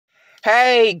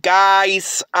Hey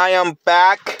guys, I am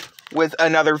back with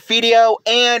another video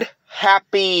and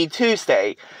happy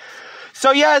Tuesday. So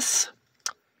yes,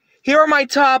 here are my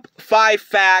top 5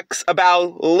 facts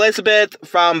about Elizabeth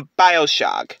from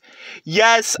Bioshock.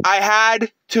 Yes, I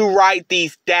had to write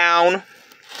these down.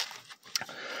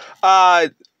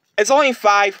 It's only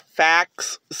 5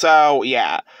 facts, so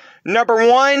yeah. Number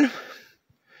 1,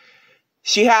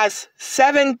 she has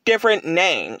 7 different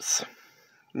names.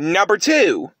 Number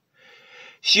 2,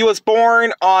 she was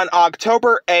born on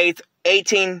October 8th,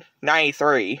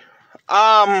 1893.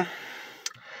 I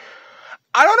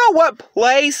don't know what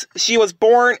place she was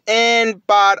born in,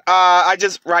 but I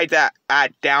just write that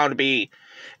down to be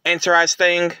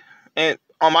interesting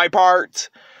on my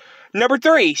part. Number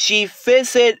 3, she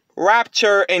visited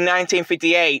Rapture in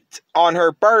 1958 on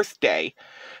her birthday.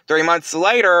 3 months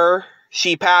later,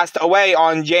 she passed away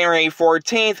on January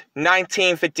 14th,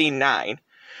 1959.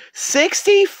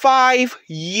 65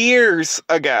 years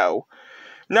ago.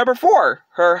 Number 4,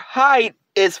 her height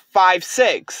is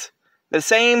 5'6", the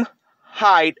same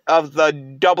height of the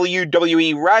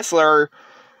WWE wrestler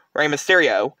Rey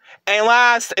Mysterio. And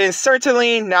last, and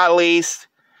certainly not least,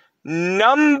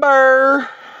 number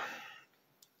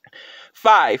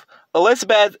 5,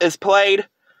 Elizabeth is played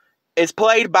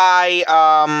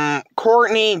by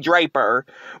Courtney Draper,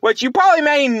 which you probably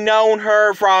may have known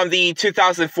her from the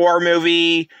 2004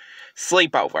 movie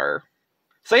Sleepover.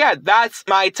 So yeah, that's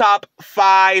my top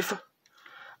 5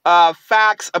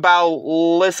 facts about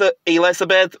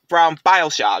Elizabeth from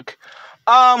Bioshock.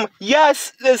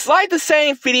 Yes, it's like the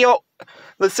same video,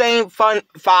 the same fun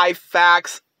 5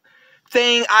 facts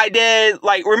thing I did.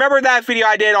 Like, remember that video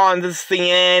I did on This Is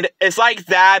the End? It's like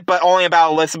that, but only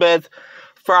about Elizabeth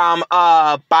from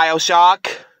Bioshock.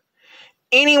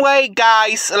 Anyway,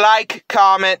 guys, like,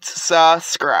 comment,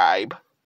 subscribe.